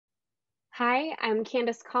Hi, I'm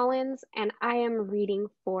Candace Collins, and I am reading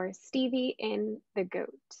for Stevie in The Goat.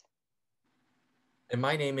 And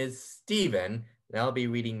my name is Steven, and I'll be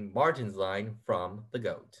reading Martin's line from The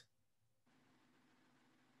Goat.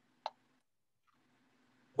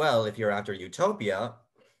 Well, if you're after Utopia,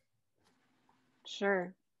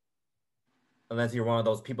 Sure. unless you're one of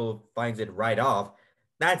those people who finds it right off,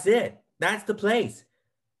 that's it. That's the place.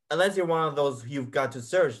 Unless you're one of those you've got to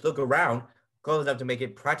search, look around, close enough to make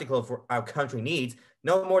it practical for our country needs,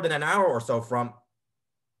 no more than an hour or so from.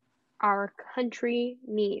 Our country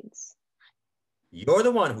needs. You're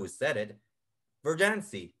the one who said it.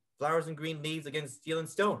 Verdancy, flowers and green leaves against steel and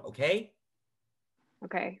stone, okay?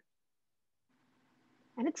 Okay.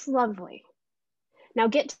 And it's lovely. Now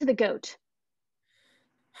get to the goat.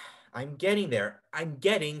 I'm getting there. I'm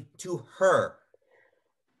getting to her.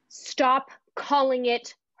 Stop calling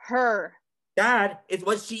it her. That is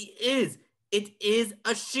what she is. It is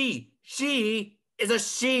a she. She is a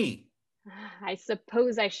she. I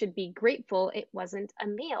suppose I should be grateful it wasn't a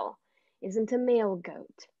male. Isn't a male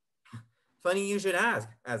goat. Funny you should ask,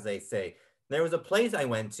 as they say. There was a place I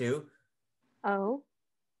went to. Oh,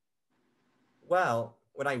 Well,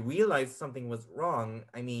 when I realized something was wrong,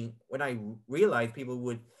 when I realized people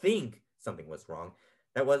would think something was wrong,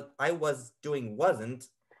 that what I was doing wasn't.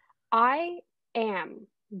 I am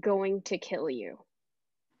going to kill you.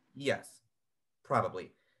 Yes,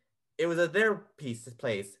 probably. It was a therapy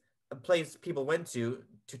place, a place people went to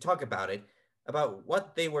talk about it, about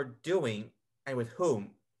what they were doing and with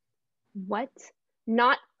whom. What?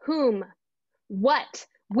 Not whom. What?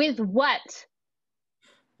 With what?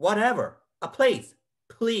 Whatever. A place.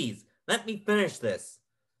 Please, let me finish this.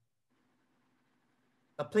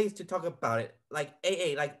 A place to talk about it, like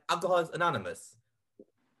AA, like Alcoholics Anonymous.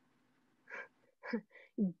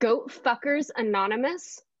 Goat Fuckers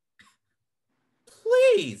Anonymous?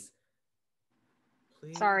 Please.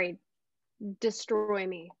 Please. Sorry, destroy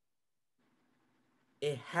me.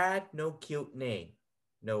 It had no cute name.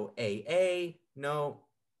 No AA, no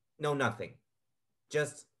nothing.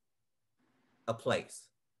 Just a place.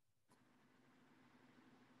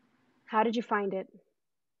 How did you find it?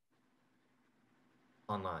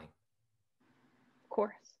 Of Online.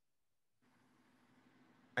 course.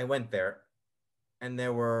 I went there, and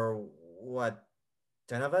there were, what,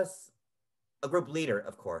 10 of us? A group leader,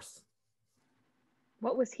 of course.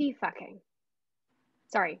 What was he fucking?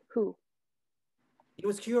 Sorry, who? He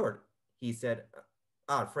was cured, he said.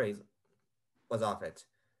 Odd phrase, was off it.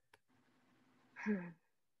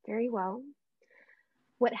 Very well.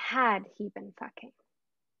 What had he been fucking?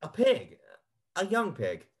 A pig. A young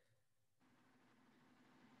pig.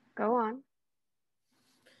 Go on.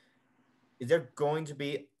 Is there going to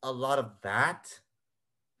be a lot of that?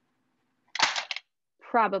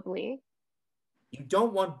 Probably. You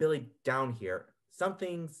don't want Billy down here.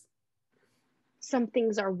 Something's. Some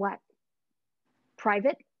things are what?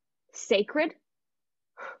 Private? Sacred?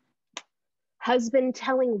 Husband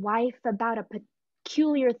telling wife about a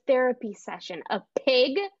peculiar therapy session. A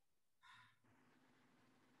pig?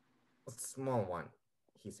 A small one,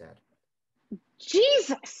 he said.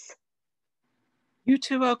 Jesus! You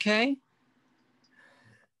two okay?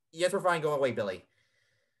 Yes, we're fine. Go away, Billy.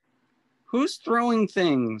 Who's throwing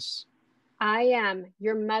things? I am.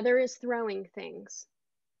 Your mother is throwing things.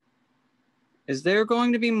 Is there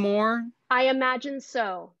going to be more? I imagine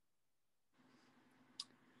so.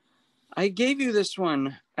 I gave you this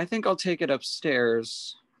one. I think I'll take it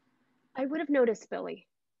upstairs. I would have noticed, Billy.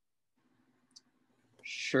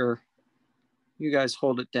 Sure. You guys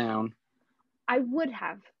hold it down. I would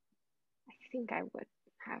have. I think I would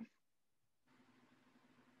have.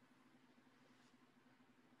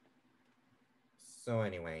 So,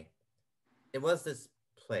 anyway, it was this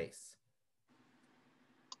place.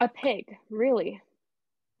 A pig, really.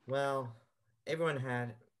 Well, everyone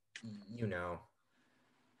had, you know.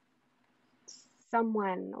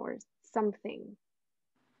 Someone or something.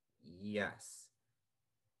 Yes.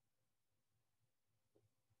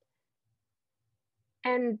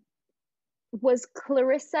 And was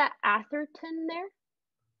Clarissa Atherton there?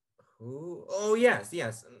 Who? Oh, yes,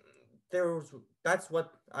 yes. There was. That's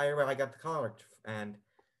what I got the collar, and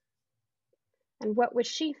And what was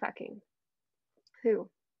she fucking? Who?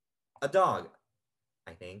 a dog,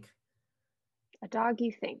 I think. A dog,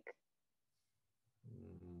 you think?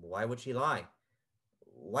 Why would she lie?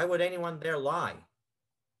 Why would anyone there lie?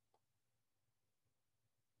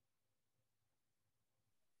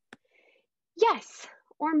 Yes.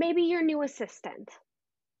 Or maybe your new assistant.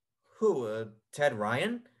 Who? Ted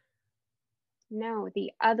Ryan? No,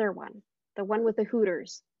 the other one. The one with the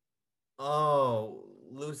hooters. Oh,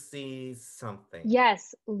 Lucy something.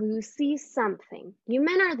 Yes, Lucy something. You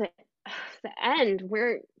men are the end.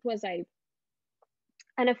 Where was I?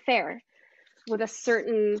 An affair with a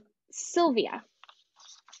certain Sylvia,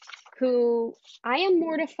 who I am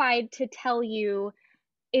mortified to tell you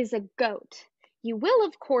is a goat. You will,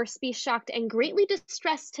 of course, be shocked and greatly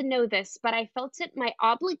distressed to know this, but I felt it my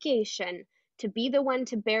obligation to be the one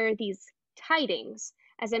to bear these tidings,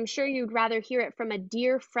 as I'm sure you'd rather hear it from a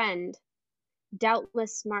dear friend.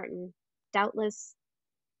 Doubtless, Martin. Doubtless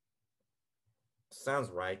Sounds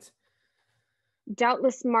right.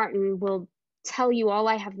 Martin will tell you all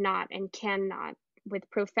I have not and cannot, with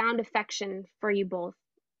profound affection for you both.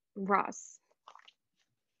 Ross.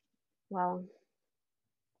 Well,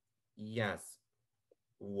 Yes.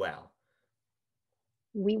 Well.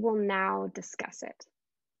 we will now discuss it.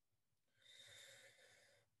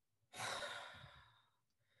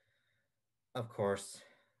 Of course.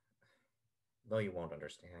 Though you won't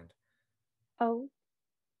understand. Oh,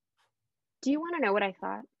 do you want to know what I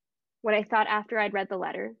thought? What I thought after I'd read the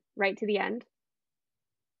letter, right to the end?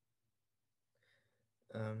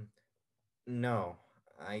 No,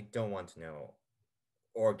 I don't want to know.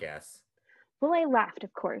 Or guess. Well, I laughed,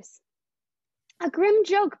 of course. A grim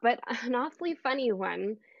joke, but an awfully funny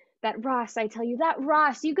one. That Ross, I tell you, that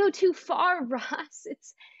Ross, you go too far, Ross.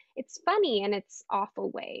 It's funny in its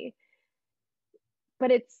awful way,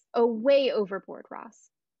 but it's a way overboard, Ross.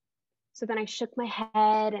 So then I shook my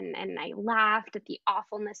head and I laughed at the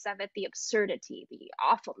awfulness of it, the absurdity, the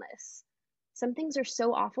awfulness. Some things are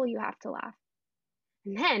so awful you have to laugh.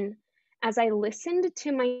 And then, as I listened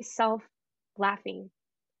to myself laughing,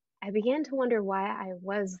 I began to wonder why I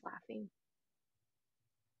was laughing.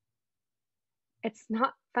 It's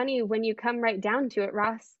not funny when you come right down to it,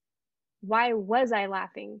 Ross. Why was I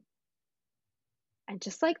laughing? And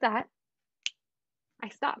just like that, I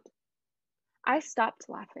stopped. I stopped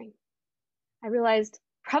laughing. I realized,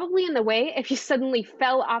 probably in the way if you suddenly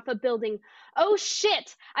fell off a building. Oh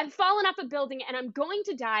shit, I've fallen off a building and I'm going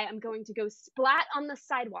to die. I'm going to go splat on the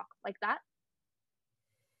sidewalk like that.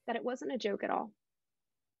 That it wasn't a joke at all.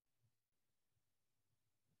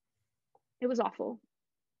 It was awful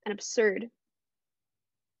and absurd,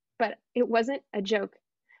 but it wasn't a joke.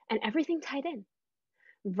 And everything tied in.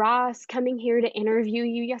 Ross coming here to interview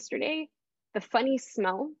you yesterday, the funny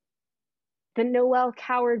smell, the Noel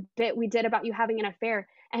Coward bit we did about you having an affair,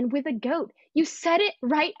 and with a goat. You said it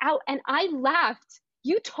right out and I laughed.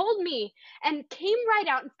 You told me and came right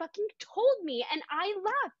out and fucking told me and I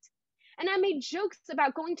laughed. And I made jokes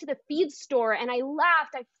about going to the feed store and I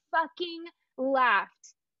laughed. I fucking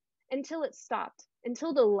laughed until it stopped,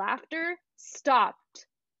 until the laughter stopped,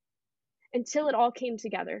 until it all came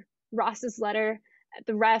together. Ross's letter,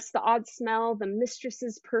 the rest, the odd smell, the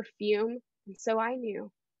mistress's perfume. And so I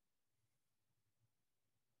knew.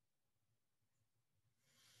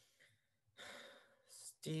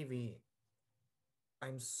 Stevie,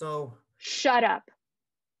 I'm so... Shut up.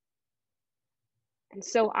 And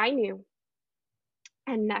so I knew.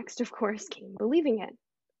 And next, of course, came believing it.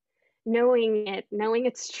 Knowing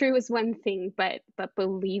it's true is one thing, but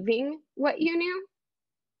believing what you knew?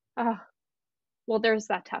 Oh, well, there's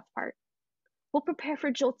that tough part. We'll prepare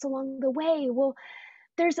for jolts along the way.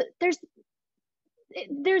 There's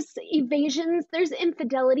evasions, there's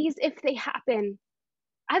infidelities if they happen.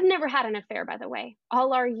 I've never had an affair, by the way,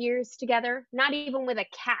 all our years together, not even with a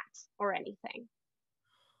cat or anything.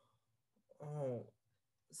 Oh,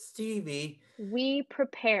 Stevie. We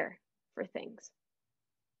prepare for things,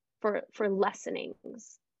 for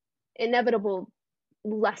lessenings, inevitable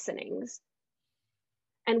lessenings.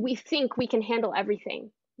 And we think we can handle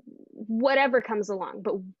everything, whatever comes along,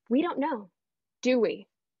 but we don't know, do we?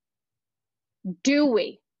 Do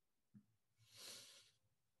we?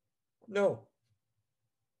 No.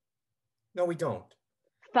 No, we don't.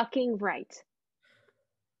 Fucking right.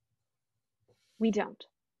 We don't.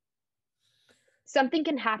 Something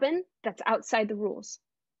can happen that's outside the rules,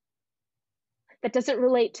 that doesn't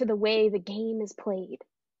relate to the way the game is played.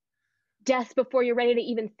 Death before you're ready to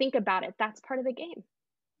even think about it, that's part of the game.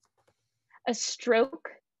 A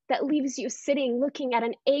stroke that leaves you sitting looking at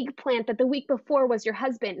an eggplant that the week before was your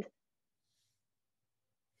husband.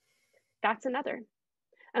 That's another.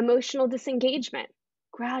 Emotional disengagement.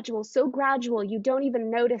 Gradual, so gradual you don't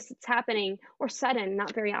even notice it's happening, or sudden,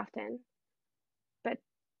 not very often. But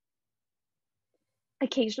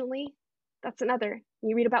occasionally, that's another.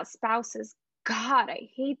 You read about spouses. God, I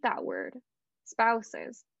hate that word.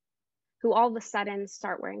 Spouses who all of a sudden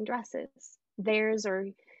start wearing dresses. Theirs or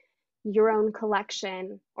your own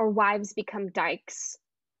collection, or wives become dykes.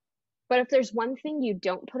 But if there's one thing you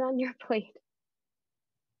don't put on your plate,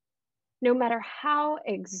 no matter how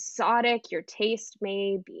exotic your taste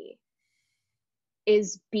may be,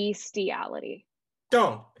 is bestiality.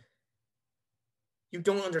 Don't. You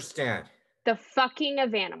don't understand. The fucking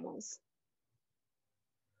of animals.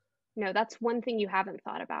 No, that's one thing you haven't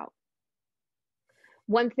thought about.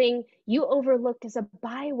 One thing you overlooked as a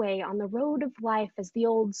byway on the road of life, as the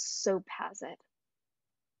old soap has it.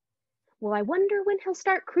 Well, I wonder when he'll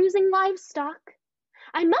start cruising livestock.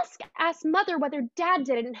 I must ask Mother whether Dad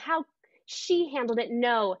did it and how she handled it.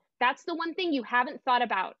 No, that's the one thing you haven't thought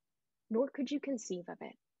about, nor could you conceive of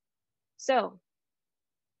it. So,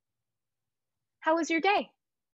 how was your day?